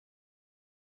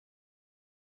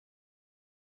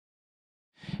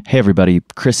Hey everybody,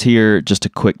 Chris here. Just a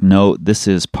quick note. This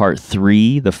is part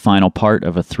 3, the final part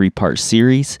of a 3-part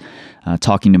series,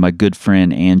 talking to my good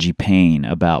friend Angie Payne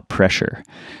about pressure.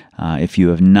 If you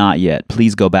have not yet,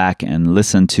 please go back and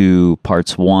listen to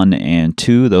parts 1 and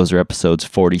 2. Those are episodes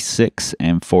 46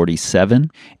 and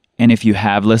 47. And if you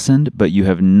have listened, but you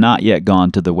have not yet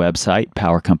gone to the website,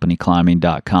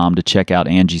 powercompanyclimbing.com, to check out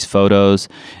Angie's photos,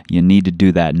 you need to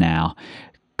do that now.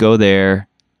 Go there.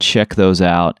 Check those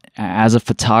out. As a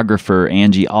photographer,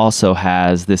 Angie also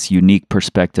has this unique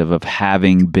perspective of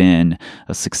having been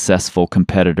a successful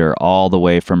competitor all the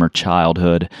way from her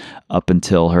childhood up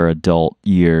until her adult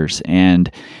years.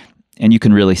 And you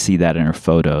can really see that in her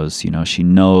photos. You know, she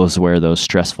knows where those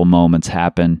stressful moments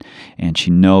happen, and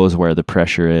she knows where the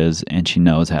pressure is, and she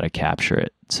knows how to capture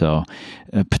it. So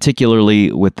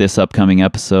particularly with this upcoming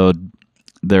episode,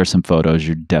 there are some photos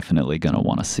you're definitely going to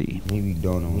want to see.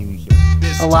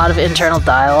 A lot of internal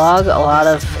dialogue, a lot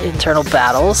of internal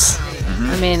battles.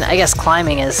 I mean, I guess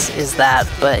climbing is that,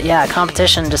 but yeah,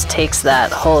 competition just takes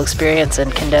that whole experience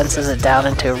and condenses it down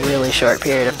into a really short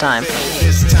period of time.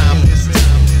 This time,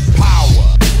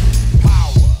 power.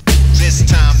 This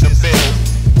time to build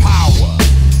power.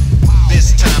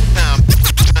 This time to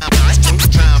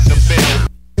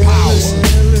build power.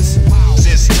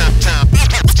 This time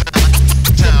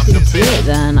Do it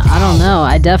then. I don't know.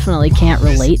 I definitely can't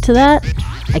relate to that.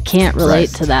 I can't relate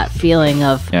to that feeling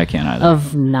of I can't either.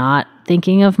 Of not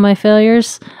thinking of my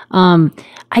failures. I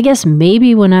guess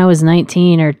maybe when I was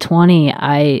 19 or 20,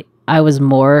 I was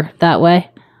more that way,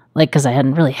 like because I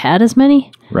hadn't really had as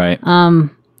many to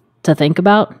think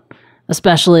about,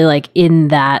 especially like in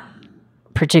that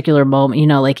particular moment. You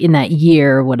know, like in that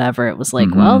year or whatever. It was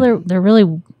like, well, they're really,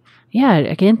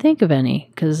 I can't think of any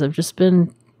because I've just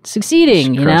been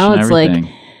succeeding, you know. It's everything.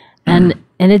 Like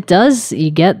and it does, you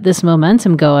get this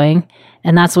momentum going,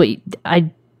 and that's what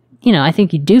I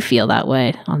think you do feel that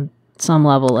way on some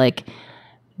level. Like,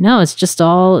 no, it's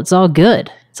all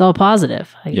good, it's all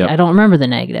positive. I don't remember the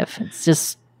negative. It's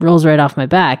just rolls right off my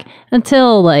back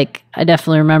until like I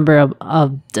definitely remember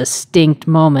a distinct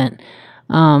moment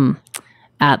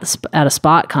at a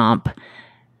spot comp,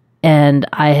 and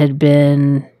I had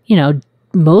been,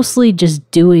 mostly just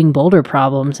doing boulder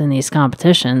problems in these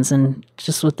competitions, and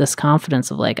just with this confidence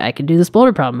of like, I can do this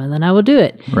boulder problem and then I will do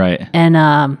it. Right. And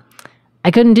I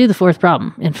couldn't do the 4th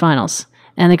problem in finals.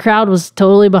 And the crowd was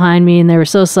totally behind me, and they were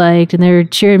so psyched, and they were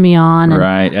cheering me on. And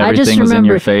right. Everything was in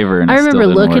your favor. And I remember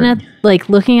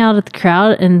looking out at the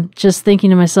crowd and just thinking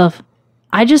to myself,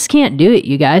 I just can't do it,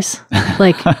 you guys.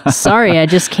 Like, sorry, I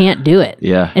just can't do it.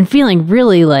 Yeah. And feeling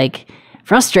really like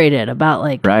frustrated about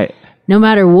like, right. No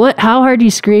matter how hard you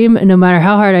scream, and no matter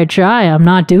how hard I try, I'm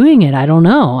not doing it. I don't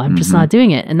know. I'm just not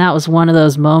doing it. And that was one of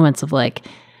those moments of like,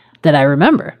 that I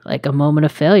remember, like a moment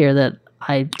of failure that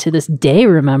I, to this day,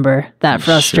 remember that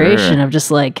frustration of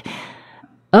just like,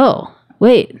 oh,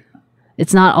 wait,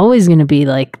 it's not always going to be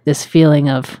like this feeling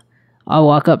of, I'll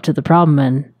walk up to the problem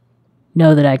and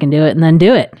know that I can do it and then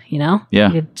do it, you know?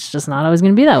 Yeah. It's just not always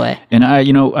going to be that way. And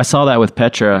I saw that with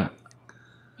Petra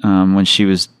when she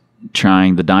was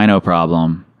trying the dyno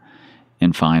problem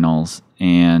in finals,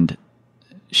 and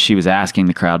she was asking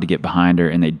the crowd to get behind her,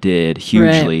 and they did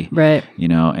hugely, right.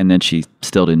 And then she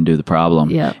still didn't do the problem.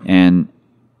 Yeah. And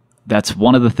that's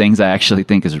one of the things I actually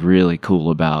think is really cool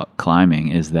about climbing,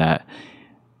 is that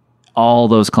all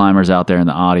those climbers out there in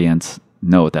the audience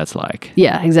know what that's like.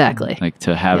 Yeah, exactly. Like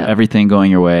to have everything going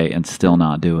your way and still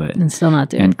not do it. And still not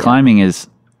do it. And climbing is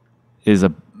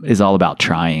all about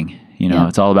trying.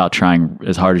 It's all about trying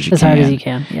as hard as you can. As hard as you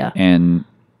can, yeah. And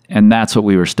that's what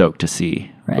we were stoked to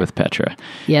see with Petra.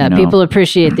 Yeah, people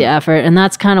appreciate the effort, and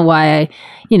that's kind of why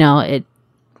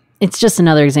it's just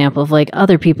another example of like,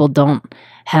 other people don't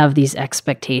have these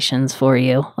expectations for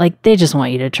you. Like, they just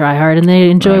want you to try hard, and they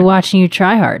enjoy watching you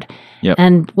try hard. Yep.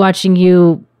 And watching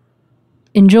you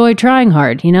enjoy trying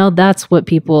hard. That's what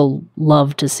people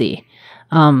love to see.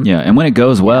 And when it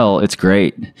goes well, it's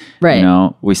great.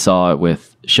 Right. We saw it with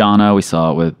Shauna, we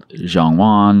saw it with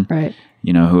Zhang, right.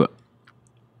 Who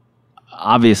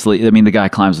obviously, the guy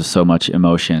climbs with so much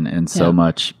emotion and so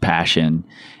much passion,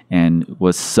 and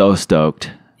was so stoked.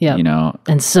 Yeah.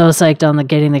 And so psyched on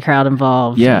getting the crowd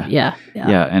involved. Yeah. Yeah.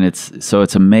 And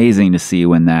it's amazing to see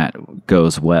when that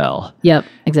goes well. Yep,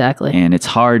 exactly. And it's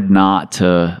hard not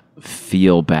to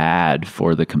feel bad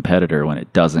for the competitor when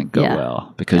it doesn't go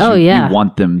well, because you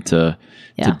want them to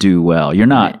do well. You're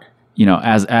not,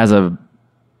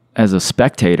 as a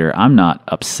spectator, I'm not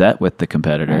upset with the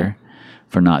competitor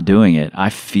for not doing it. I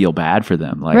feel bad for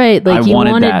them. Like, like you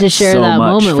wanted to share that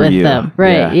moment with them.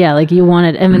 Right. Yeah. Like you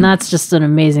wanted, that's just an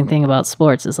amazing thing about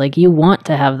sports, is like you want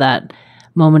to have that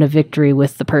moment of victory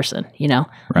with the person, you know?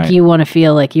 Right. Like you want to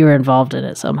feel like you were involved in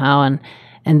it somehow,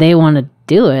 and they want to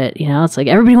do it, you know? It's like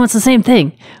everybody wants the same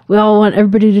thing. We all want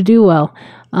everybody to do well.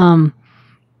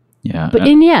 Yeah. But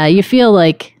you feel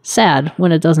like sad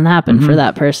when it doesn't happen for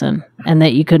that person, and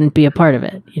that you couldn't be a part of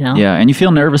it, you know? Yeah, and you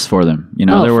feel nervous for them. You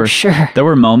know, for sure. There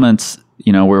were moments,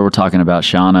 you know, where we're talking about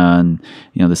Shauna and,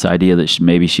 you know, this idea that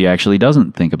maybe she actually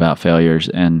doesn't think about failures.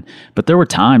 But there were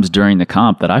times during the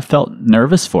comp that I felt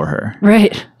nervous for her.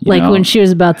 Right. Like when she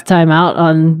was about to time out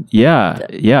on. Yeah.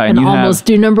 Yeah. And almost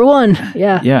do number one.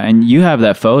 Yeah. Yeah. And you have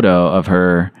that photo of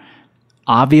her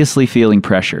obviously feeling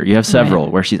pressure. You have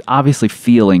several where she's obviously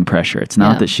feeling pressure. It's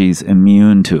not that she's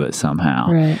immune to it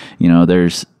somehow. Right. You know,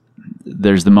 there's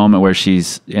the moment where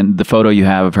she's in the photo you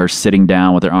have of her sitting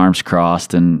down with her arms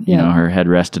crossed and you know her head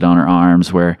rested on her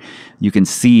arms, where you can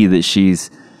see that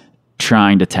she's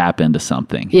trying to tap into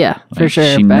something. Yeah, for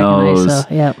sure. She Back knows in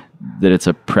ISO. that it's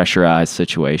a pressurized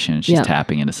situation. She's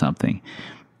tapping into something.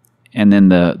 And then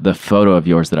the photo of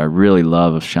yours that I really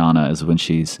love of Shauna is when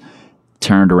she's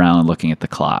turned around and looking at the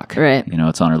clock. Right. You know,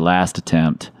 it's on her last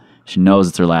attempt. She knows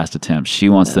it's her last attempt. She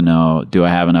wants to know, do I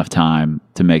have enough time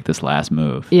to make this last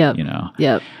move? Yep. You know?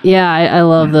 Yep. Yeah, I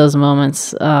love those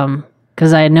moments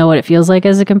because I know what it feels like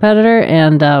as a competitor,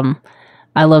 and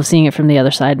I love seeing it from the other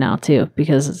side now too,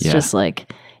 because it's just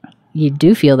like you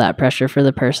do feel that pressure for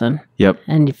the person. Yep.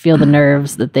 And you feel the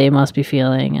nerves that they must be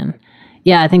feeling, and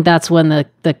I think that's when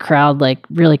the crowd like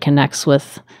really connects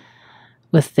with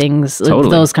things, Totally.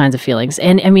 like those kinds of feelings.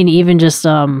 And I mean, even just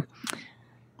when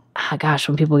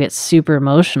people get super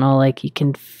emotional, like you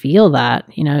can feel that,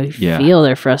 you know, you feel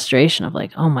their frustration of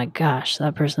like, oh my gosh,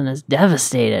 that person is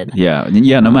devastated. Yeah.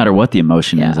 Yeah. No matter what the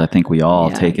emotion is, I think we all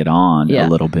take it on a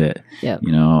little bit. Yep.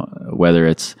 You know, whether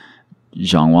it's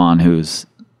Zhangwan, who's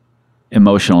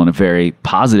emotional in a very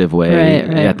positive way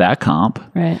at that comp,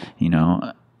 you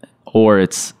know, or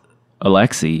it's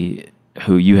Alexi,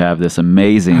 who you have this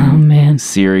amazing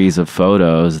series of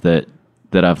photos that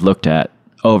I've looked at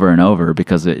over and over,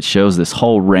 because it shows this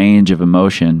whole range of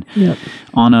emotion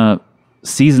on a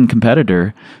seasoned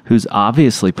competitor who's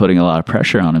obviously putting a lot of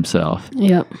pressure on himself.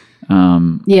 Yep.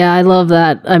 I love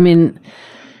that. I mean,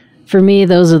 for me,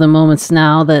 those are the moments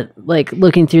now that, like,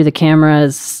 looking through the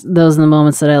cameras, those are the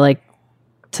moments that I like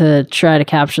to try to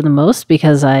capture the most,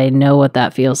 because I know what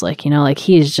that feels like. You know, like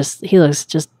he looks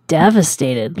just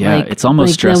devastated. Yeah, like, it's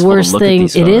almost stressful the worst to look thing. at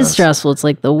these It photos. is stressful. It's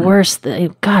like the worst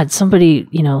thing. God, somebody,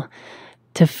 you know,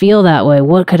 to feel that way,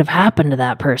 what could have happened to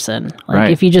that person?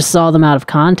 Like if you just saw them out of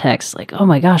context, like, oh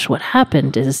my gosh, what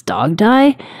happened? Did his dog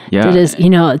die? Yeah. You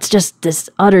know, it's just this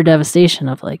utter devastation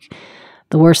of like,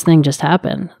 the worst thing just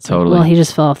happened. It's Totally. like, well, he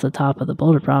just fell off the top of the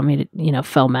boulder problem. He, you know,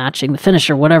 fell matching the finish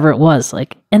or whatever it was.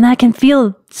 Like, and that can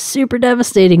feel super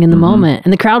devastating in the moment.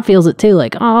 And the crowd feels it too.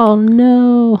 Like, oh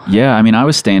no. Yeah. I mean, I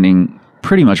was standing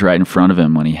pretty much right in front of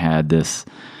him when he had this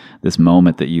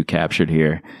moment that you captured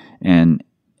here. And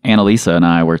Annalisa and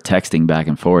I were texting back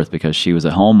and forth because she was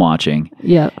at home watching.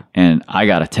 Yeah. And I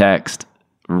got a text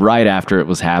right after it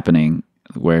was happening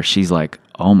where she's like,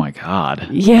 oh my God.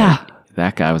 Yeah.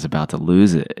 That guy was about to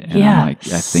lose it. And Yeah. I'm like,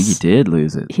 I think he did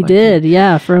lose it. He Like, did.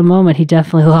 Yeah. For a moment, he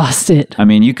definitely lost it. I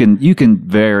mean, you can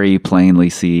very plainly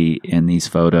see in these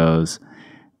photos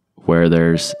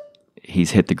where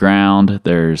he's hit the ground,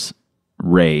 there's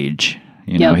rage.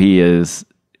 You know, he is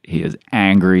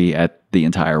angry at the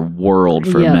entire world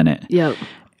for a minute. Yep.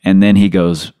 And then he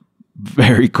goes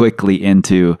very quickly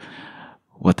into,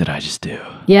 what did I just do?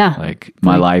 Yeah. Like,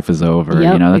 my life is over.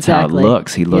 Yep, You know, that's exactly. how it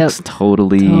looks. He looks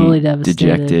totally devastated.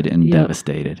 dejected and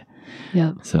devastated.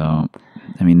 Yep. So,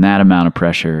 I mean, that amount of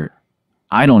pressure,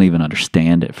 I don't even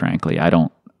understand it, frankly. I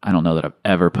don't know that I've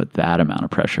ever put that amount of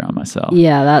pressure on myself.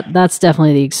 Yeah, that's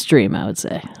definitely the extreme, I would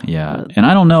say. Yeah. And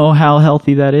I don't know how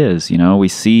healthy that is. You know, we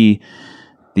see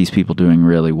these people doing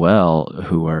really well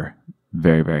who are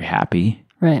very, very happy.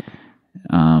 Right.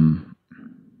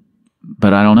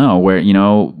 But I don't know where, you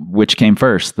know, which came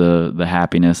first, the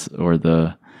happiness or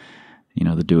the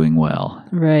doing well.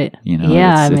 Right. You know,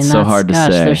 yeah, it's so hard to say.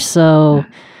 They're so,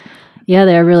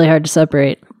 they're really hard to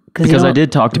separate. Because I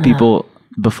did talk to people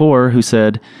before who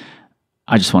said,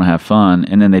 I just want to have fun,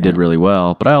 and then they did really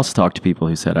well. But I also talked to people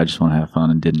who said, I just want to have fun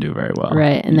and didn't do very well.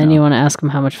 Right, and then you want to ask them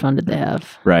how much fun did they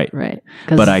have. Right. Right.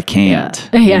 But I can't.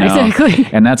 Yeah, you know? exactly.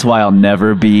 And that's why I'll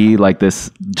never be like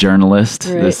this journalist,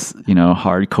 this, you know,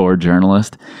 hardcore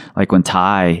journalist. Like when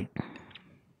Ty,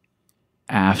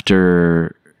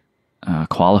 after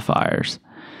qualifiers,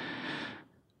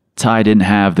 Ty didn't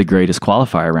have the greatest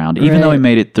qualifier round, even though he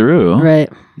made it through.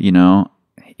 Right. You know,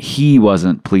 he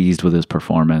wasn't pleased with his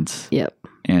performance. Yep.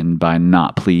 And by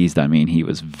not pleased, I mean he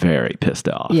was very pissed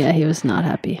off. Yeah, he was not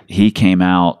happy. He came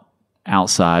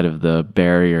outside of the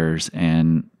barriers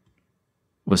and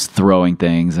was throwing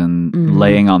things and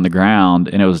laying on the ground,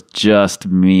 and it was just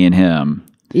me and him.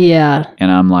 Yeah.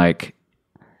 And I'm like,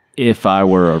 if I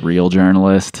were a real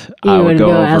journalist, I would go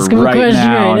over right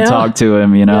now and talk to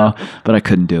him, you know, but I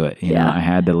couldn't do it. You know, I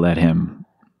had to let him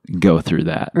go through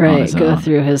that. Right. Go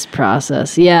through his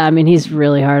process. Yeah. I mean, he's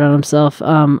really hard on himself.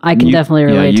 I can definitely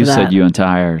relate to that. You said you and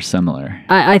Ty are similar.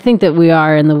 I think that we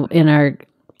are in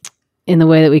the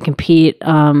way that we compete.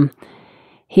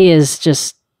 He is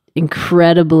just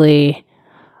incredibly,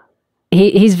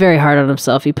 he's very hard on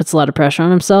himself. He puts a lot of pressure on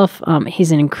himself.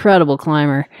 He's an incredible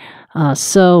climber,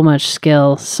 so much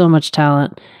skill, so much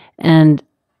talent, and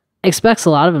expects a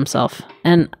lot of himself.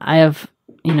 And I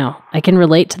can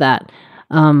relate to that.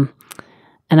 And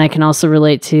I can also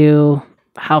relate to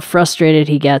how frustrated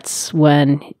he gets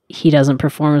when he doesn't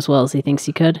perform as well as he thinks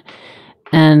he could.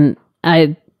 And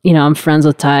I'm friends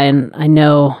with Ty, and I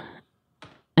know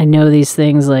these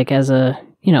things like as a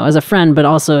friend, but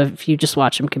also if you just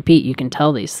watch him compete, you can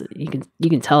tell you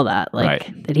can tell that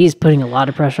that he's putting a lot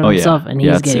of pressure on himself, and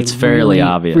he's getting it's fairly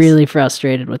obvious, really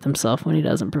frustrated with himself when he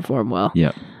doesn't perform well.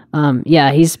 Yeah.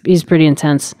 He's pretty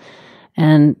intense,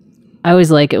 and I always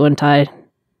like it when Ty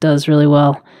does really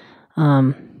well,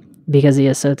 because he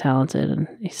is so talented, and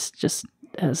he's just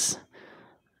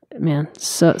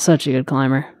such a good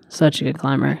climber. Such a good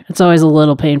climber. It's always a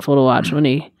little painful to watch when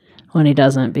he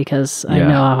doesn't, because I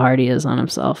know how hard he is on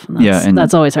himself. And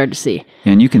that's always hard to see.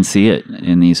 And you can see it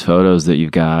in these photos that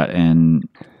you've got. And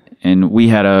we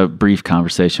had a brief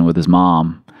conversation with his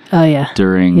mom. Oh yeah.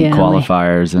 During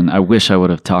qualifiers, and I wish I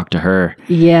would have talked to her.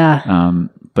 Yeah.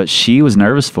 But she was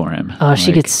nervous for him. Oh,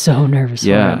 she gets so nervous for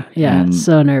him. Yeah,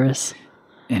 so nervous.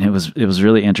 And it was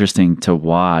really interesting to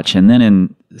watch. And then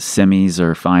in semis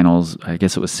or finals, I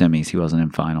guess it was semis. He wasn't in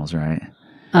finals, right?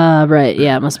 Right.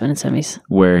 Yeah, it must have been in semis.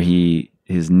 Where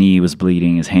his knee was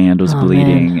bleeding, his hand was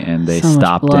bleeding, and they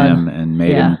stopped him and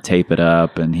made him tape it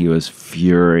up, and he was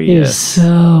furious. He was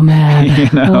so mad.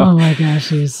 Oh my gosh,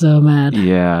 he was so mad.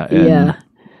 Yeah.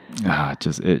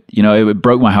 It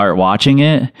broke my heart watching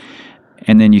it.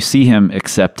 And then you see him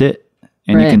accept it,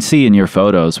 and you can see in your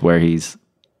photos where he's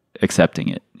accepting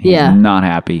it. He's not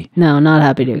happy. No, not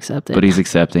happy to accept it. But he's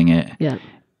accepting it. Yeah.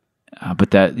 But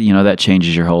that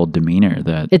changes your whole demeanor.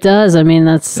 It does. I mean,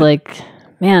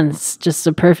 it's just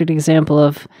a perfect example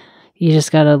of you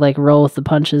just got to roll with the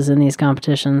punches in these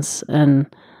competitions, and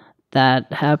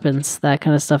that happens. That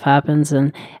kind of stuff happens.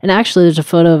 And actually, there's a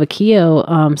photo of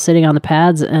Akio sitting on the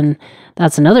pads, and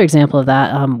that's another example of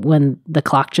that, when the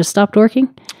clock just stopped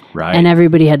working. Right. And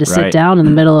everybody had to sit down in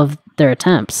the middle of their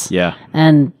attempts. Yeah.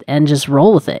 And just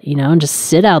roll with it, and just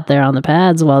sit out there on the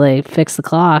pads while they fix the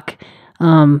clock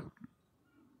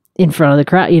in front of the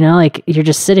crowd. You're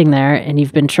just sitting there, and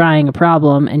you've been trying a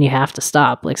problem, and you have to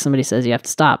stop. Like somebody says you have to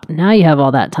stop. Now you have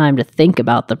all that time to think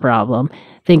about the problem.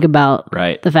 Think about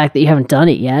the fact that you haven't done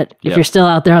it yet. If you're still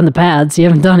out there on the pads, you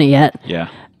haven't done it yet. Yeah.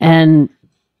 And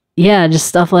just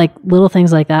stuff like little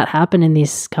things like that happen in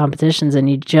these competitions, and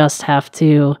you just have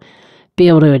to be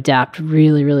able to adapt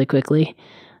really, really quickly.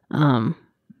 And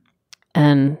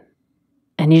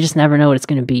you just never know what it's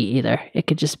going to be either. It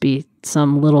could just be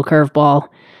some little curveball.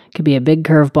 It could be a big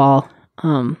curveball.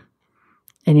 And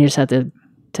you just have to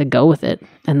go with it.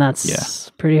 And that's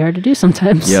pretty hard to do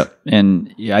sometimes. Yep.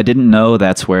 And I didn't know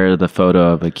that's where the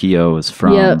photo of Akio was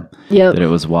from. Yep. That it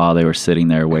was while they were sitting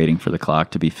there waiting for the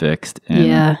clock to be fixed.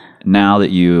 And now that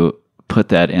you put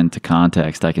that into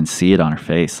context, I can see it on her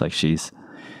face. Like she's,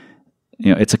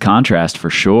 it's a contrast for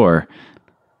sure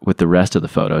with the rest of the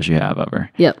photos you have of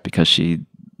her. Yep. Because she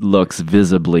looks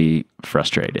visibly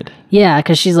frustrated. Yeah,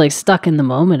 because she's stuck in the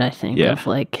moment, I think, of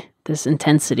this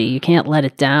intensity. You can't let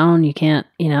it down. You can't,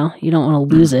 you don't want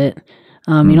to lose it.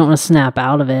 You don't want to snap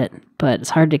out of it, but it's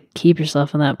hard to keep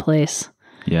yourself in that place.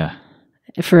 Yeah.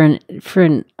 For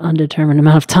an undetermined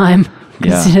amount of time,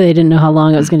 because they didn't know how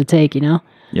long it was going to take. Yep.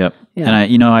 Yeah.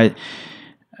 And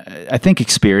I think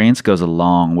experience goes a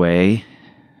long way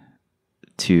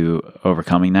to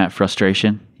overcoming that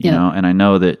frustration. You know, and I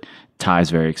know that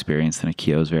Ty's very experienced and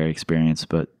Akio's very experienced,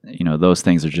 but those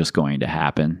things are just going to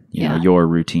happen. You know, your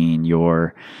routine,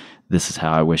 this is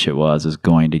how I wish it was, is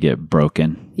going to get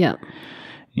broken. Yeah.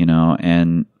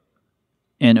 And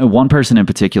one person in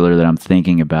particular that I'm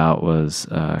thinking about was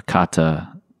Kata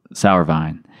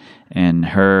Sauerwein, and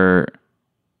her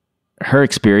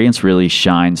experience really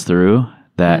shines through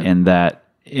that. And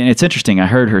it's interesting. I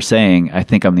heard her saying, I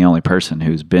think I'm the only person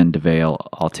who's been to Vail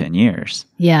all 10 years.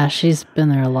 Yeah, she's been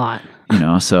there a lot.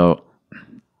 So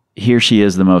here she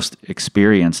is, the most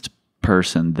experienced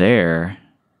person there,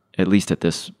 at least at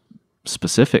this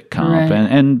specific comp, Right.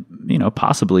 and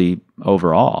possibly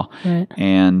overall. Right.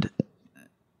 And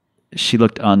she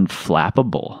looked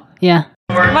unflappable. Yeah.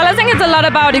 Well, I think it's a lot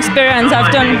about experience.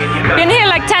 I've been here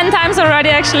like 10 times already,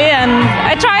 actually, and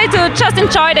I try to just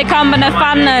enjoy the comp and have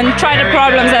fun and try the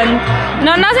problems. And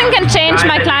nothing can change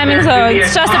my climbing, so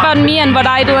it's just about me and what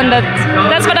I do, and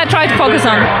that's what I try to focus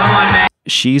on.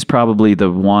 She's probably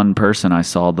the one person I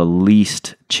saw the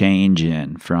least change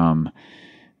in, from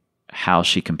how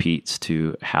she competes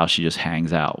to how she just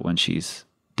hangs out when she's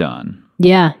done.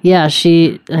 Yeah. I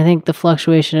think the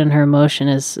fluctuation in her emotion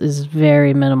is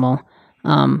very minimal.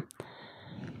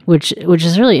 Which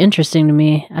is really interesting to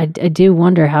me. I do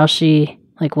wonder how she,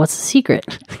 like, what's the secret?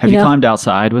 Have you climbed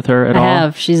outside with her at all? I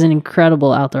have. She's an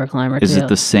incredible outdoor climber. Is it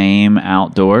the same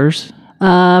outdoors?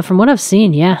 From what I've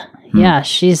seen, yeah. Yeah,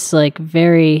 she's like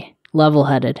very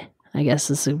level-headed. I guess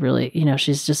this is really,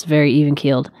 she's just very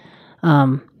even-keeled.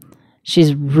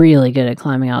 She's really good at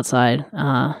climbing outside.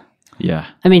 Yeah.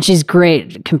 I mean, she's a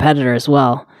great competitor as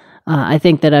well. I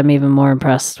think that I'm even more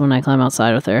impressed when I climb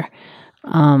outside with her.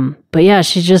 But yeah,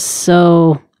 she just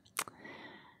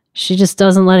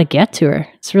doesn't let it get to her.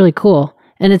 It's really cool.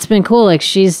 And it's been cool. Like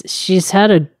she's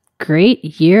had a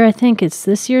great year. I think it's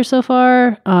this year so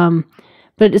far.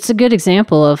 But it's a good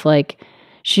example of, like,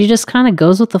 she just kind of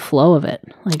goes with the flow of it.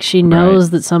 Like, she knows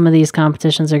that some of these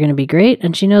competitions are going to be great,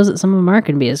 and she knows that some of them aren't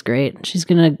going to be as great. She's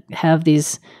going to have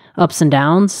these ups and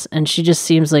downs, and she just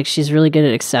seems like she's really good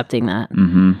at accepting that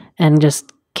and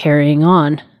just carrying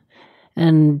on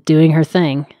and doing her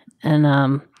thing.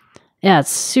 And yeah,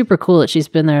 it's super cool that she's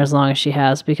been there as long as she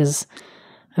has, because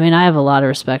I mean, I have a lot of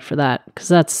respect for that,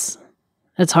 because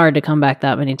it's hard to come back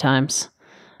that many times.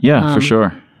 Yeah, for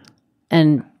sure.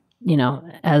 And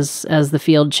as the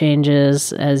field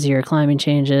changes, as your climbing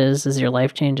changes, as your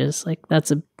life changes, like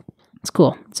it's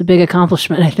cool. It's a big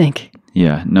accomplishment, I think.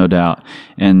 Yeah, no doubt.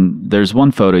 And there's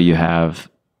one photo you have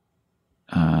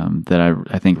that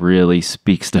I think really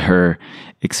speaks to her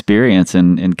experience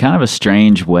in kind of a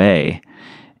strange way.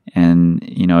 And,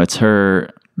 it's her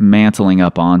mantling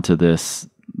up onto this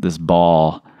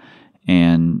ball,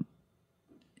 and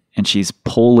she's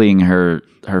pulling her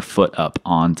foot up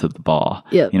onto the ball.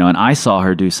 Yep. And I saw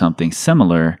her do something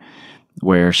similar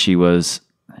where she was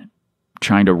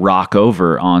trying to rock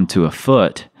over onto a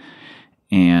foot,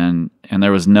 and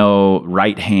there was no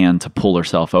right hand to pull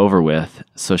herself over with.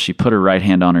 So she put her right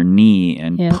hand on her knee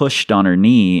and pushed on her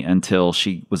knee until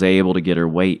she was able to get her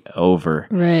weight over.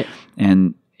 Right.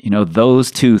 And,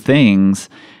 those two things,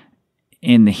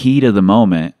 in the heat of the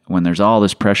moment, when there's all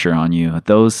this pressure on you,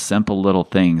 those simple little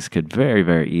things could very,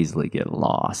 very easily get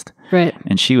lost. Right.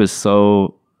 And she was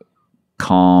so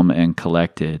calm and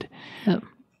collected. Yep.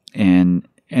 And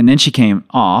then she came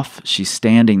off. She's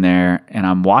standing there, and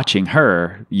I'm watching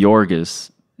her.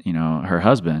 Jorg's, her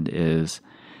husband is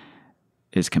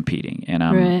competing, and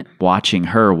I'm watching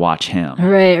her watch him.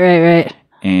 Right.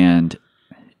 And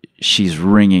she's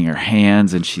wringing her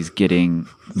hands, and she's getting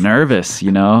nervous,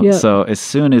 Yep. So as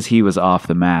soon as he was off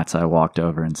the mats, I walked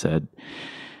over and said,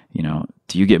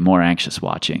 do you get more anxious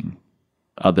watching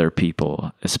other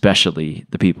people, especially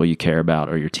the people you care about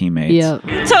or your teammates? Yeah.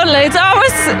 Totally. It's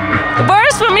always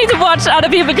worse for me to watch other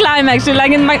people climb, actually.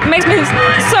 Like, it makes me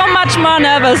so much more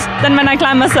nervous than when I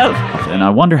climb myself. And I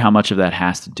wonder how much of that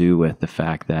has to do with the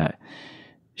fact that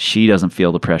she doesn't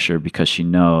feel the pressure because she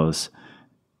knows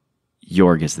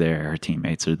Jorg is there, her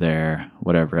teammates are there,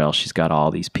 whatever else. She's got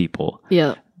all these people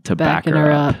to back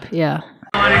her up. Yeah.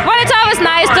 Well, it's always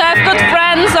nice to have good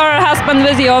friends or a husband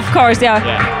with you, of course,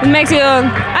 yeah. It makes you,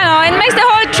 it makes the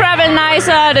whole travel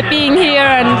nicer, the being here,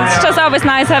 and it's just always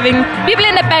nice having people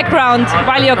in the background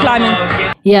while you're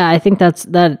climbing. Yeah, I think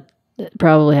that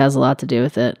probably has a lot to do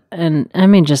with it. And I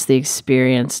mean, just the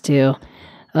experience, too,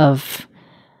 of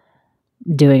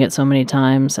doing it so many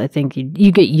times. I think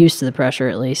you get used to the pressure,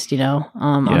 at least,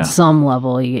 on some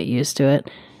level you get used to it.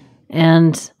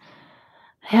 And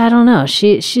yeah, I don't know.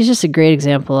 She's just a great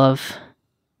example of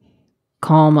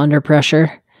calm under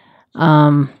pressure.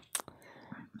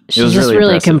 She's just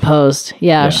really composed.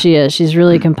 Yeah, she is. She's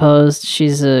really composed.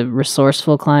 She's a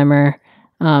resourceful climber.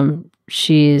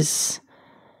 She's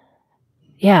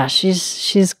a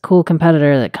cool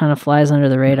competitor that kind of flies under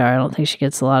the radar. I don't think she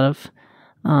gets a lot of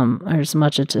or as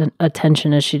much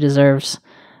attention as she deserves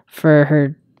for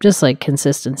her just like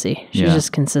consistency. She's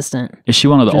just consistent. Is she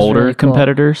one of the older really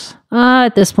competitors?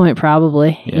 At this point,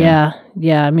 probably. Yeah.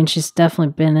 I mean, she's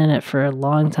definitely been in it for a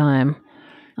long time.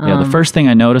 The first thing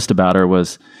I noticed about her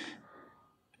was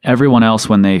everyone else,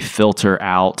 when they filter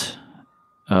out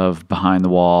of behind the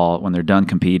wall, when they're done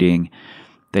competing,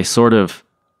 they sort of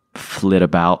flit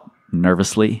about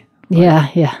nervously.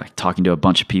 Like talking to a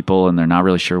bunch of people and they're not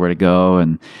really sure where to go.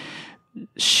 And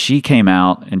she came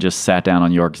out and just sat down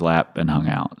on Jorg's lap and hung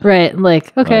out. Right.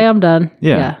 Like, okay, I'm done.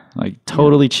 Yeah. Like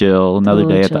totally chill. Another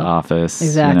day at the office.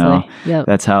 Exactly. Yep.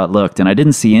 That's how it looked. And I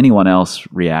didn't see anyone else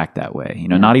react that way.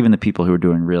 Not even the people who were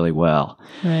doing really well.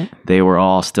 Right. They were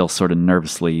all still sort of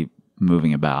nervously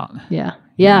moving about. Yeah.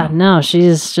 Yeah. No,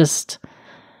 she's just,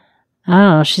 I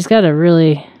don't know. She's got a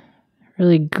really,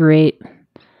 really great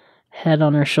head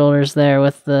on her shoulders there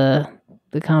with the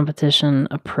competition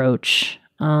approach.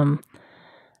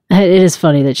 It is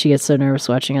funny that she gets so nervous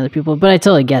watching other people, but I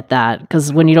totally get that,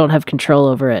 because when you don't have control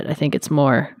over it, I think it's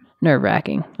more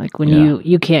nerve-wracking. Like when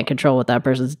you can't control what that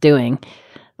person's doing.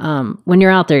 When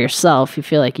you're out there yourself, you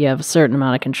feel like you have a certain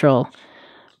amount of control,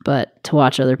 but to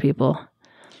watch other people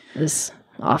is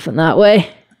often that way.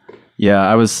 Yeah,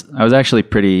 I was actually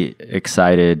pretty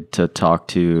excited to talk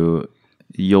to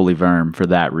Yoli Verm for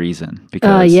that reason,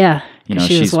 because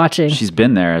she's watching. She's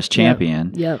been there as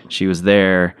champion. Yep. She was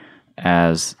there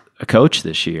as a coach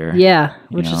this year. Yeah,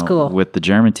 which is cool. With the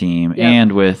German team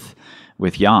and with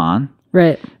Jan.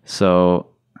 Right. So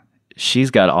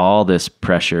she's got all this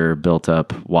pressure built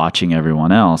up watching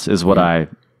everyone else, is what I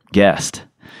guessed.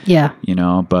 Yeah.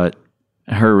 But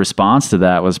her response to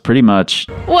that was pretty much,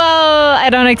 well, I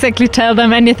don't exactly tell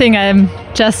them anything.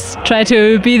 I just try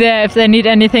to be there. If they need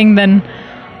anything, then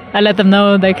I let them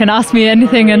know. They can ask me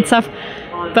anything and stuff.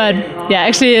 But yeah,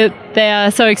 actually they are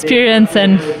so experienced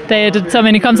and they did so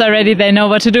many comps already. They know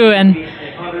what to do and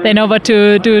they know what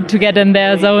to do to get in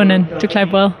their zone and to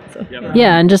climb well. So.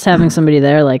 Yeah, and just having somebody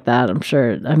there like that, I'm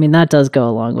sure, I mean, that does go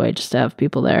a long way, just to have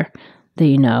people there that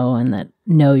you know and that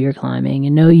know you're climbing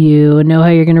and know you and know how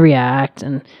you're going to react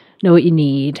and know what you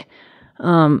need.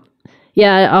 I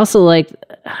also I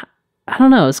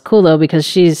don't know, it's cool though, because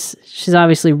she's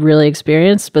obviously really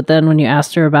experienced, but then when you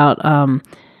asked her about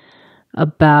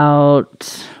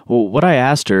well, what I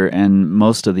asked her and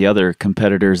most of the other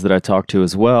competitors that I talked to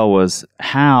as well was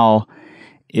how,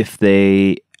 if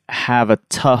they have a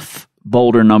tough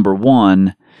boulder number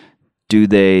one, do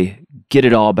they get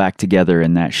it all back together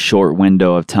in that short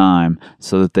window of time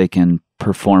so that they can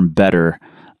perform better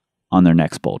on their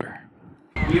next boulder?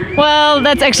 Well,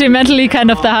 that's actually mentally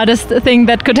kind of the hardest thing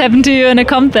that could happen to you in a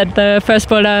comp, that the first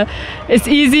boulder is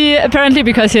easy apparently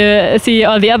because you see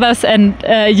all the others and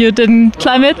you didn't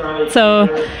climb it. So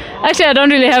actually I don't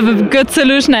really have a good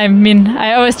solution. I mean,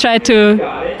 I always try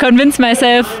to convince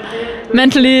myself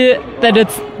mentally that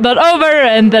it's not over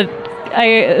and that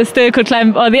I still could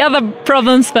climb all the other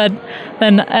problems, but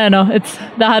then I don't know, it's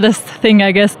the hardest thing,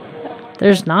 I guess.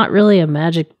 There's not really a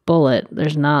magic bullet.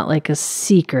 There's not like a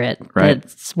secret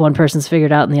that one person's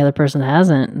figured out and the other person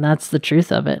hasn't. And that's the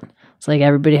truth of it. It's like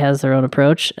everybody has their own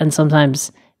approach. And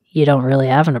sometimes you don't really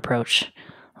have an approach.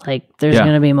 Like there's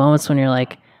going to be moments when you're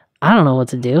like, I don't know what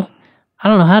to do. I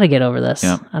don't know how to get over this.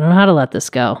 I don't know how to let this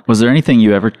go. Was there anything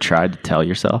you ever tried to tell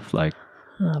yourself? Like,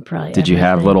 probably. Did you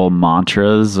have little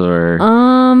mantras or?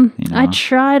 I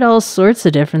tried all sorts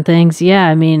of different things. Yeah.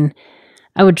 I mean,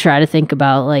 I would try to think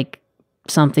about like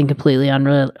something completely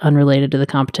unrelated to the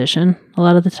competition a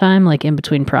lot of the time, like in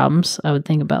between problems. I would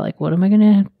think about like, what am I going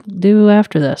to do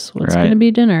after this? What's going to be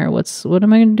dinner? What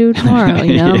am I going to do tomorrow?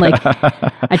 You know, like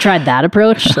I tried that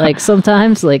approach. Like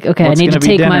sometimes like, okay, I need to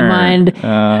take my mind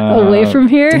away from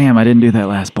here. Damn, I didn't do that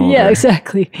last boulder. Yeah,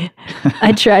 exactly.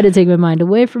 I try to take my mind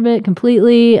away from it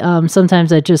completely.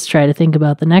 Sometimes I just try to think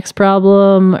about the next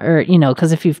problem, or, you know,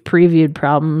 because if you've previewed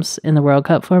problems in the World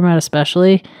Cup format,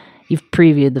 especially, you've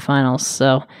previewed the finals,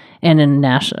 so, and in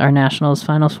our nationals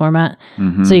finals format,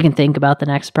 so you can think about the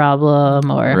next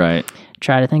problem or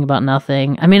try to think about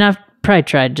nothing. I mean, I've probably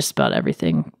tried just about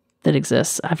everything that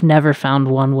exists. I've never found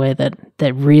one way that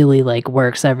really like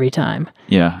works every time.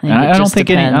 Yeah, I don't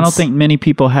think many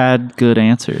people had good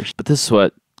answers. But this is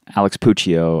what Alex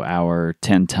Puccio, our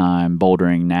 10-time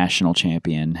bouldering national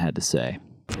champion, had to say.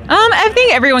 I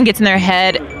think everyone gets in their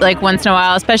head like once in a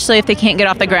while, especially if they can't get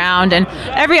off the ground. And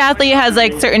every athlete has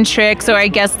like certain tricks, or I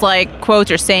guess like quotes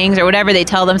or sayings or whatever they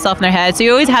tell themselves in their head. So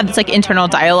you always have this like internal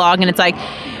dialogue, and it's like,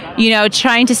 you know,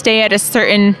 trying to stay at a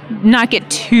certain, not get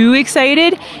too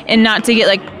excited and not to get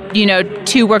like, you know,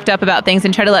 too worked up about things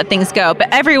and try to let things go. But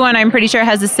everyone, I'm pretty sure,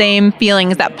 has the same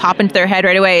feelings that pop into their head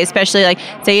right away, especially like,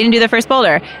 say you didn't do the first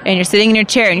boulder and you're sitting in your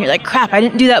chair and you're like, crap, I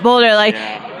didn't do that boulder. Like,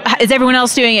 is everyone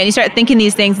else doing it? And you start thinking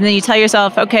these things, and then you tell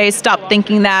yourself, okay, stop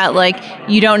thinking that. Like,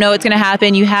 you don't know what's going to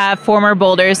happen. You have 4 more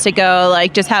boulders to go.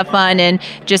 Like, just have fun and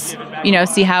just, you know,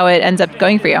 see how it ends up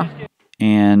going for you.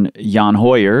 And Jan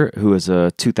Hojer, who is a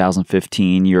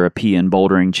 2015 European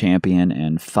bouldering champion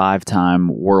and 5-time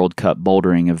World Cup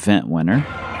bouldering event winner.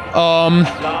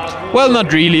 Well,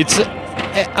 not really.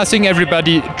 I think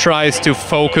everybody tries to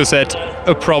focus at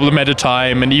a problem at a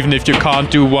time, and even if you can't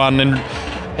do one,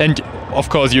 and of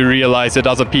course you realize that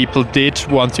other people did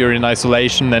once you're in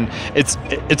isolation, and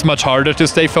it's much harder to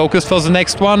stay focused for the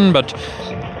next one. But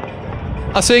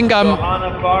I think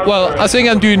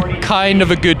I'm doing kind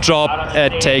of a good job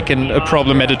at taking a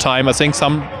problem at a time. I think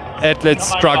some athletes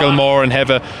struggle more and have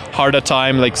a harder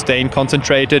time like staying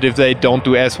concentrated if they don't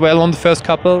do as well on the first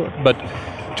couple. But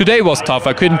today was tough.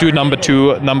 I couldn't do number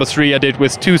 2. Number 3 I did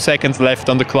with 2 seconds left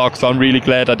on the clock, so I'm really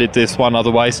glad I did this one.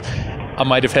 Otherwise, I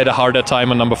might have had a harder time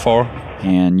on number 4.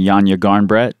 And Janja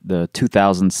Garnbret, the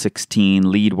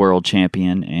 2016 lead world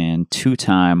champion and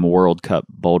 2-time World Cup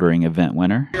bouldering event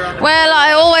winner. Well,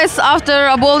 I always, after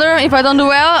a boulder, if I don't do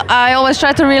well, I always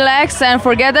try to relax and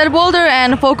forget that boulder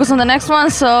and focus on the next one.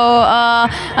 So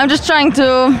I'm just trying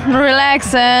to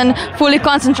relax and fully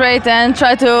concentrate and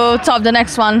try to top the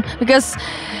next one, because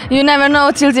you never know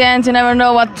till the end, you never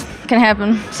know what can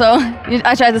happen. So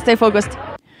I try to stay focused.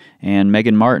 And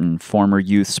Megan Martin, former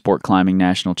youth sport climbing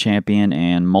national champion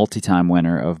and multi-time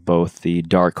winner of both the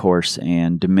Dark Horse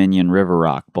and Dominion River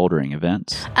Rock bouldering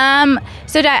events.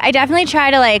 So I definitely try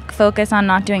to like focus on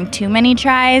not doing too many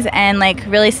tries and like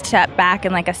really step back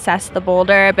and like assess the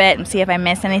boulder a bit and see if I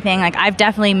miss anything. Like I've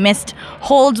definitely missed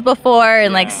holds before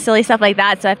and like silly stuff like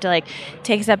that. So I have to like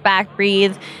take a step back,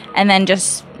 breathe, and then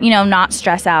just, not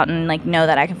stress out and like know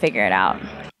that I can figure it out.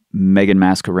 Megan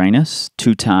Mascarenhas,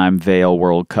 2-time Vail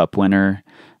World Cup winner,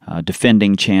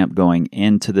 defending champ going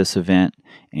into this event,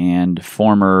 and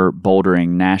former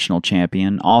bouldering national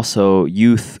champion, also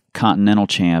youth continental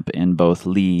champ in both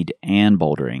lead and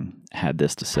bouldering, had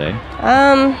this to say.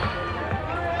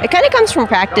 It kind of comes from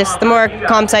practice. The more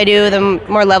comps I do, the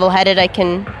more level-headed I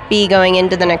can be going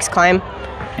into the next climb.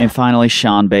 And finally,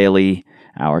 Sean Bailey,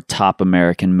 our top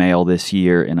American male this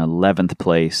year in 11th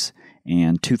place,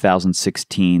 and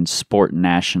 2016 Sport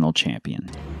National Champion.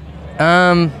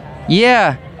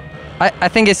 Yeah. I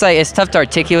think it's tough to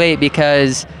articulate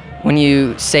because when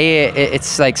you say it,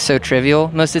 it's like so trivial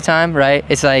most of the time, right?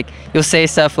 It's like you'll say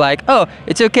stuff like, "Oh,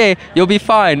 it's okay, you'll be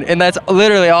fine," and that's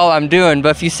literally all I'm doing. But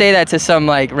if you say that to some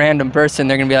like random person,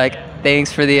 they're gonna be like,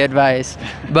 "Thanks for the advice."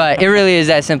 But it really is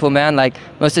that simple, man. Like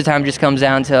most of the time, it just comes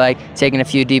down to like taking a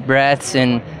few deep breaths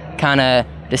and kind of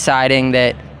deciding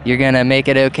that you're going to make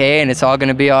it okay and it's all going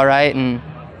to be all right. And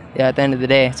yeah, at the end of the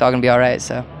day, it's all going to be all right.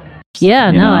 So,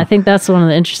 yeah, I think that's one of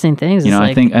the interesting things.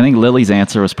 I think Lily's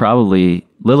answer was probably,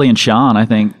 Lily and Sean, I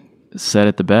think, said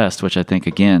it the best, which I think,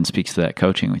 again, speaks to that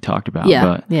coaching we talked about.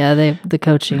 Yeah, the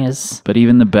coaching is... But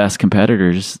even the best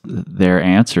competitors, their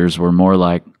answers were more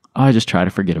like, oh, I just try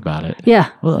to forget about it. Yeah.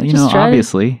 Well,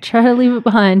 obviously. Try to leave it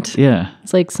behind. Yeah.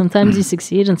 It's like sometimes you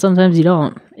succeed and sometimes you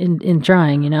don't in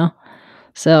trying,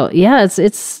 So yeah,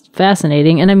 it's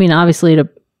fascinating, and I mean, obviously,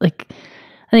 I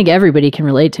think everybody can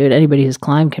relate to it. Anybody who's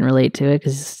climbed can relate to it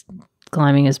because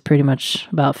climbing is pretty much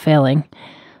about failing,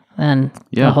 and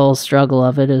the whole struggle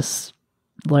of it is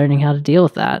learning how to deal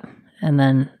with that, and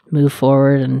then move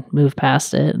forward and move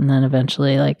past it, and then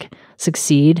eventually like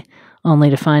succeed, only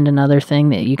to find another thing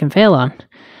that you can fail on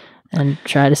and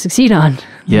try to succeed on.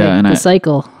 Yeah, and the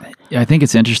cycle. I think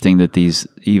it's interesting that these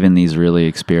really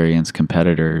experienced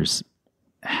competitors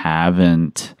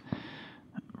haven't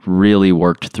really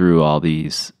worked through all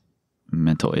these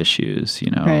mental issues,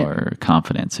 right, or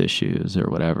confidence issues or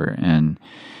whatever. And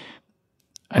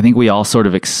I think we all sort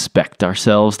of expect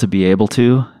ourselves to be able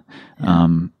to.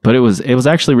 But it was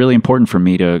actually really important for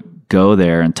me to go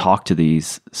there and talk to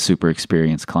these super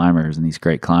experienced climbers and these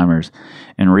great climbers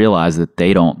and realize that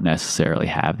they don't necessarily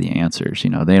have the answers.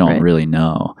 They don't really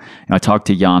know. I talked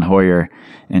to Jan Hojer,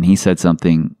 and he said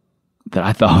something that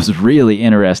I thought was really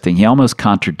interesting. He almost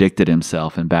contradicted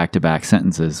himself in back-to-back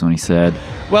sentences when he said,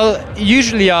 well,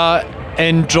 usually I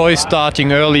enjoy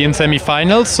starting early in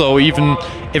semifinals, so even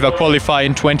if I qualify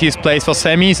in 20th place for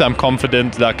semis, I'm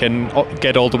confident that I can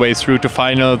get all the way through to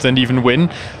finals and even win.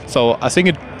 So I think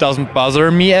it doesn't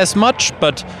bother me as much,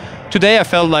 but today I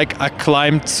felt like I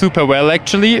climbed super well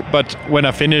actually, but when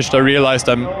I finished I realized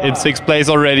I'm in 6th place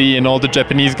already and all the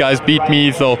Japanese guys beat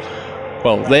me, so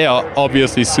well, they are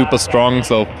obviously super strong,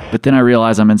 so... But then I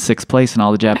realize I'm in 6th place and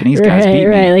all the Japanese guys beat me.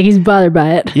 Right, like he's bothered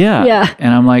by it. Yeah.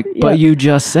 And I'm like, but you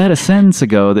just said a sentence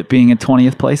ago that being in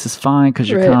 20th place is fine because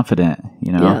you're confident,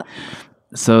 Yeah.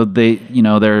 So they,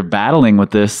 they're battling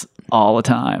with this all the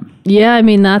time. Yeah, I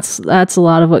mean, that's a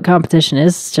lot of what competition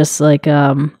is. It's just like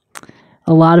a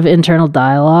lot of internal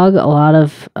dialogue, a lot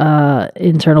of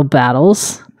internal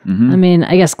battles I mean,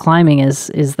 I guess climbing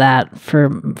is that for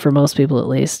most people at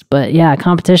least. But yeah,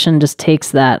 competition just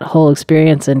takes that whole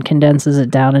experience and condenses it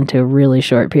down into a really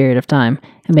short period of time.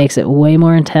 It makes it way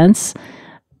more intense,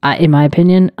 in my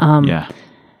opinion. Yeah.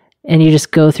 And you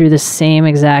just go through the same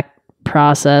exact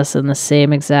process and the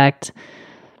same exact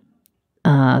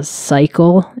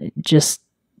cycle, just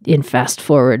in fast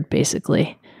forward,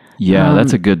 basically. Yeah,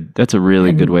 that's a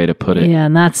really good way to put it. Yeah,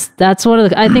 and that's one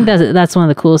of the, I think that's one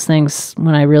of the coolest things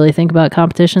when I really think about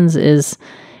competitions is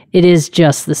it is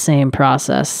just the same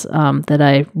process that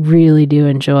I really do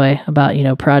enjoy about,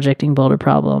 projecting boulder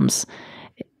problems.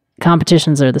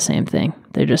 Competitions are the same thing.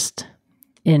 They're just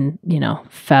in,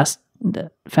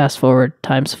 fast forward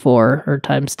times 4 or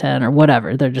times 10 or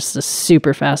whatever. They're just a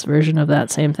super fast version of that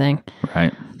same thing.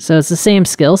 Right. So it's the same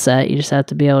skill set. You just have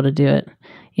to be able to do it.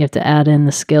 You have to add in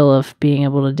the skill of being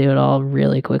able to do it all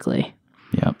really quickly.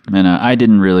 Yeah. And I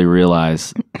didn't really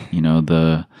realize,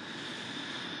 the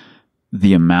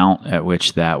amount at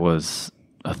which that was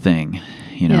a thing,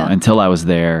 until I was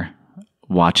there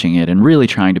watching it and really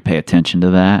trying to pay attention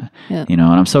to that, and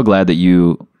I'm so glad that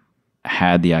you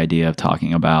had the idea of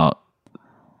talking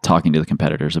to the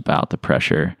competitors about the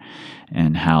pressure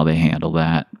and how they handle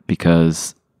that,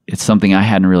 because it's something I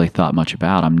hadn't really thought much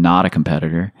about. I'm not a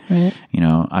competitor. Right.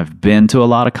 I've been to a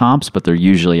lot of comps, but they're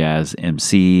usually as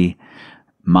MC.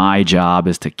 My job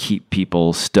is to keep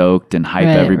people stoked and hype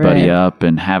everybody up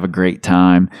and have a great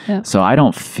time. Yep. So I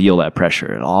don't feel that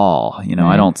pressure at all.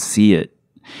 I don't see it.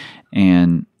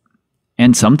 And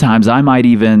sometimes I might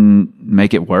even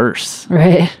make it worse.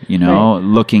 Right.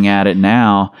 Looking at it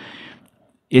now,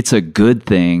 it's a good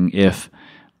thing if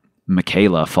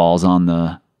Michaela falls on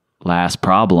the last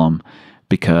problem,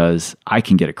 because I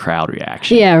can get a crowd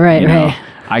reaction. Yeah, right.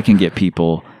 I can get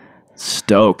people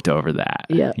stoked over that.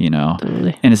 Yeah,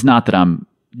 totally. And it's not that I'm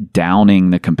downing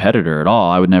the competitor at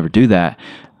all. I would never do that.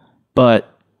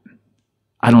 But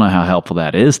I don't know how helpful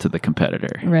that is to the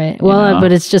competitor. Right. Well,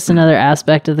 but it's just another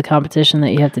aspect of the competition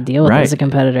that you have to deal with as a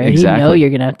competitor. Exactly. You're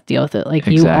going to have to deal with it. Like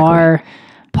you are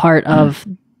part of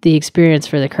the experience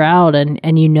for the crowd, and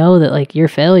that your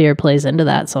failure plays into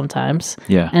that sometimes.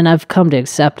 Yeah. And I've come to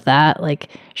accept that. Like,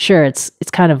 sure, it's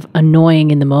kind of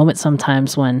annoying in the moment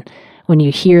sometimes when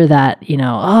you hear that,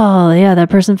 oh yeah,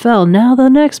 that person fell. Now the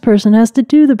next person has to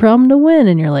do the problem to win.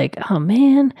 And you're like, oh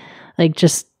man, like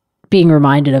just being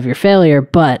reminded of your failure,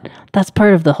 but that's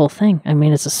part of the whole thing. I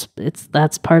mean,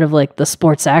 that's part of like the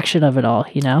sports action of it all,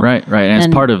 Right. And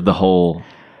it's part of the whole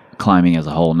climbing as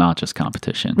a whole, not just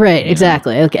competition. Right,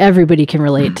 exactly. Like everybody can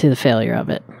relate to the failure of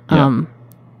it. Yeah.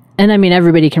 And I mean,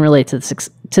 everybody can relate to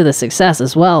the success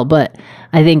as well. But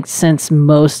I think since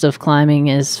most of climbing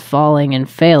is falling and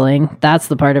failing, that's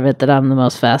the part of it that I'm the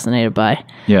most fascinated by.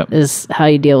 Yeah, is how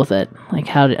you deal with it, like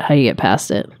how you get past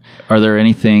it. Are there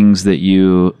any things that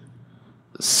you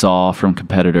saw from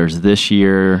competitors this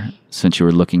year, since you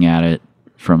were looking at it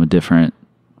from a different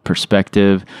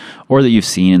perspective, or that you've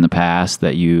seen in the past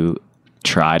that you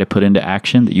try to put into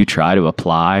action, that you try to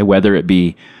apply, whether it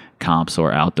be comps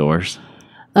or outdoors?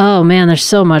 Oh man, there's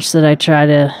so much that I try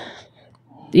to.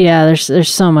 Yeah, there's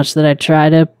so much that I try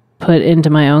to put into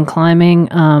my own climbing.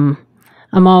 I'm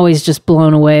always just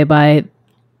blown away by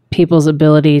people's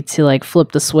ability to like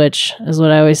flip the switch, is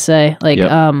what I always say. Like,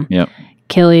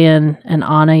 Killian and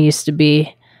Anna used to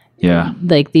be,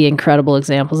 like the incredible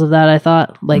examples of that. I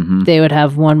thought like they would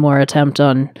have one more attempt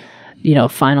on,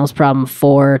 finals problem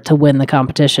 4 to win the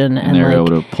competition, and they were able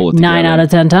to pull it together. 9 out of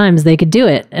 10 times they could do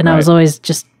it, and I was always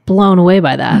just blown away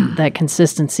by that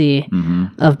consistency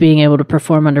of being able to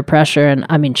perform under pressure. And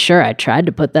I mean, sure, I tried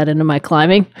to put that into my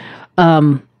climbing.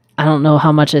 I don't know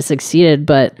how much I succeeded,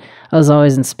 but I was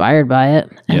always inspired by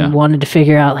it and wanted to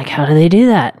figure out like, how do they do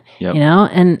that?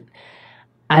 And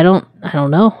I don't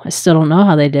know. I still don't know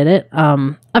how they did it.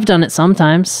 I've done it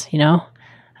sometimes,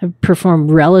 I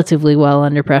perform relatively well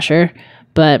under pressure,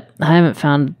 but I haven't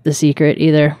found the secret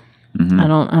either. I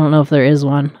don't know if there is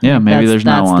one. Yeah, maybe there's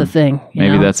not one. That's the thing.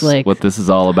 Maybe that's like, what this is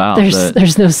all about.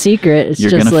 There's no secret. It's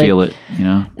you're just gonna like, feel it.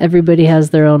 Everybody has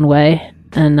their own way,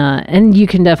 and you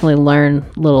can definitely learn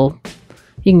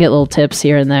you can get little tips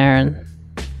here and there and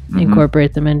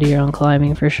incorporate them into your own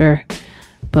climbing for sure.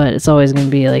 But it's always going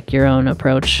to be like your own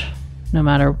approach, no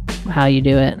matter how you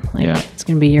do it. Like it's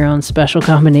going to be your own special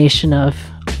combination of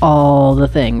all the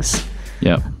things.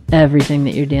 Yep. Everything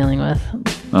that you're dealing with.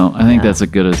 Well, I think that's as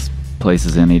good a place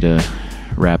as any to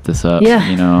wrap this up.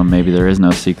 Yeah. Maybe there is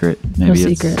no secret. Maybe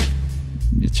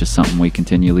it's just something we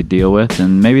continually deal with,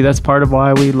 and maybe that's part of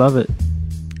why we love it.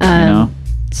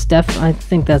 Steph, I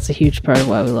think that's a huge part of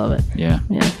why we love it. Yeah.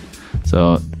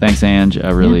 So thanks, Ange.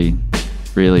 I really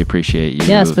Really appreciate you.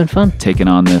 Yeah, it's been fun. Taking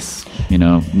on this,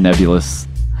 nebulous,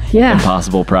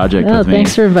 impossible project with me.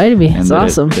 Thanks for inviting me. It's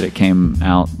awesome. That it came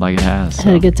out like it has. I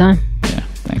had a good time. Yeah,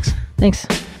 thanks. Thanks.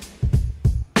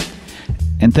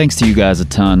 And thanks to you guys a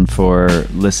ton for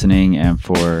listening and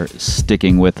for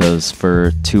sticking with us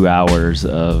for 2 hours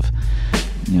of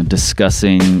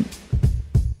discussing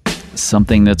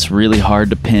something that's really hard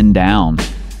to pin down.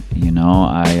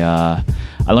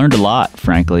 I learned a lot,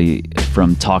 frankly,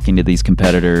 from talking to these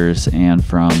competitors and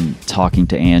from talking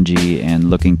to Angie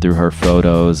and looking through her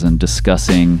photos and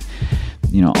discussing,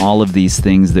 all of these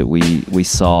things that we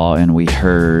saw and we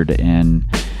heard. And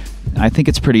I think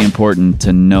it's pretty important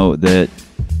to note that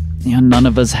none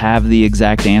of us have the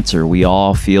exact answer. We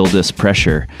all feel this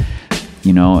pressure.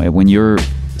 When you're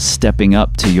stepping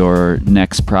up to your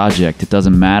next project, it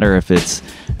doesn't matter if it's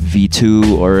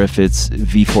V2 or if it's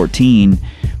V14,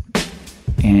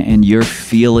 and you're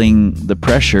feeling the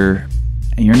pressure,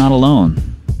 and you're not alone.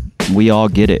 We all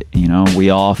get it,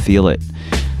 we all feel it.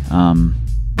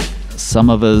 Some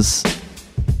of us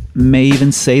may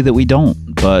even say that we don't,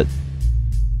 but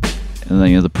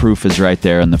the proof is right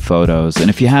there in the photos. And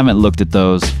if you haven't looked at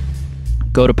those,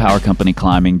 go to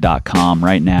powercompanyclimbing.com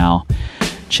right now.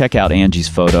 Check out Angie's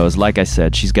photos. Like I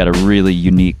said, she's got a really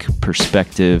unique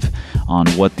perspective on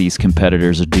what these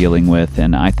competitors are dealing with.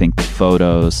 And I think the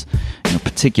photos,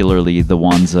 particularly the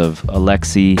ones of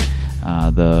Alexi,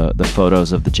 the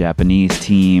photos of the Japanese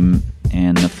team,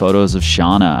 and the photos of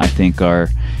Shauna, I think are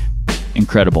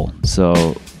incredible.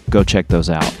 So go check those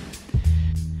out.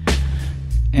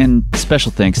 And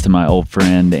special thanks to my old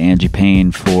friend Angie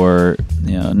Payne for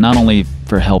not only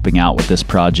for helping out with this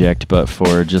project, but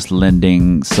for just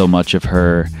lending so much of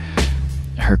her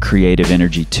creative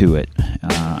energy to it.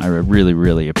 I really,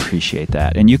 really appreciate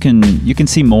that. And you can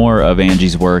see more of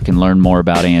Angie's work and learn more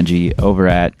about Angie over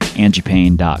at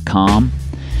angiepayne.com.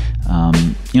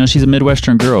 She's a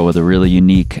Midwestern girl with a really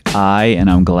unique eye, and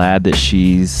I'm glad that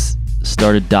she's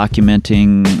started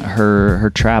documenting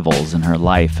her travels and her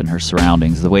life and her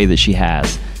surroundings the way that she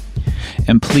has.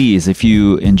 And please, if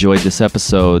you enjoyed this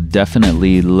episode,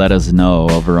 definitely let us know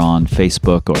over on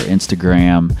Facebook or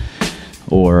Instagram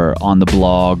or on the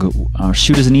blog, or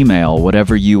shoot us an email,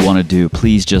 whatever you want to do.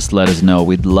 Please just let us know.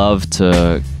 We'd love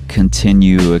to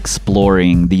continue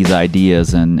exploring these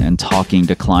ideas and talking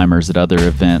to climbers at other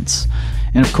events.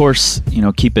 And of course,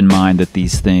 keep in mind that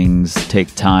these things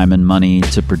take time and money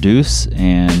to produce,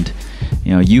 and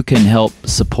you can help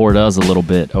support us a little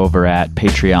bit over at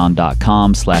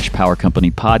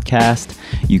patreon.com/powercompanypodcast.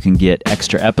 You can get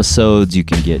extra episodes, you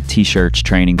can get t-shirts,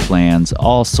 training plans,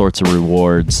 all sorts of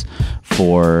rewards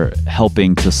for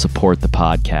helping to support the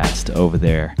podcast over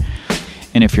there.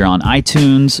 And if you're on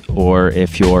iTunes or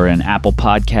if you're an Apple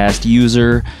Podcast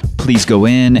user, please go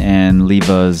in and leave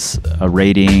us a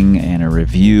rating and a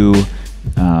review.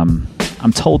 I'm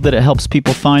told that it helps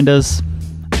people find us.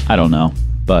 I don't know,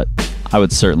 but I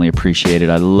would certainly appreciate it.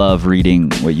 I love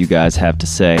reading what you guys have to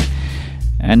say.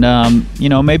 And,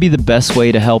 maybe the best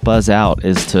way to help us out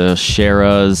is to share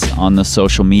us on the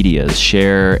social medias.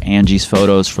 Share Angie's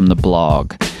photos from the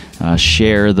blog.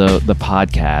 Share the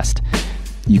podcast.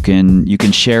 You can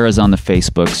share us on the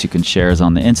Facebooks. You can share us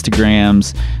on the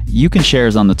Instagrams. You can share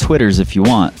us on the Twitters if you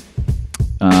want.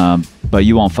 But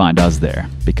you won't find us there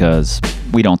because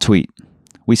we don't tweet.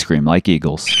 We scream like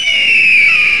eagles.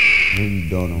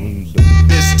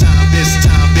 This time to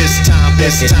build power.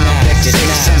 This time to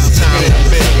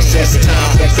build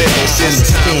power. This time to build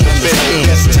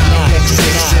power. This time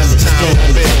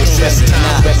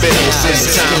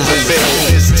to build power. This time to build power.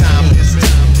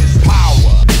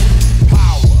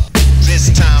 This time to build power. This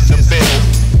time to build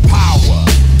power.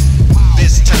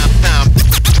 This time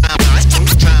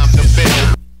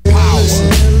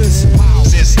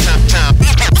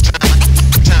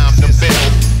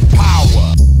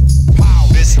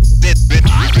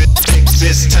to build. This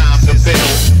time to build.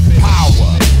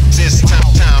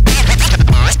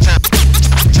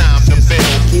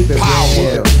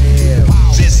 This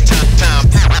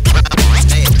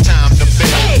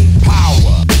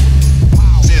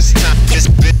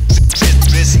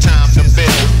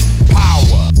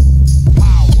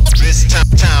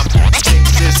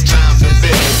time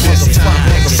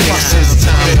to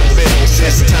build.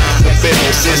 This time to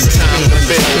build. This time to build. This time to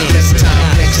build. This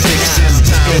time to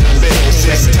build.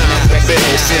 This time to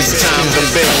build. This time to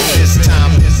build.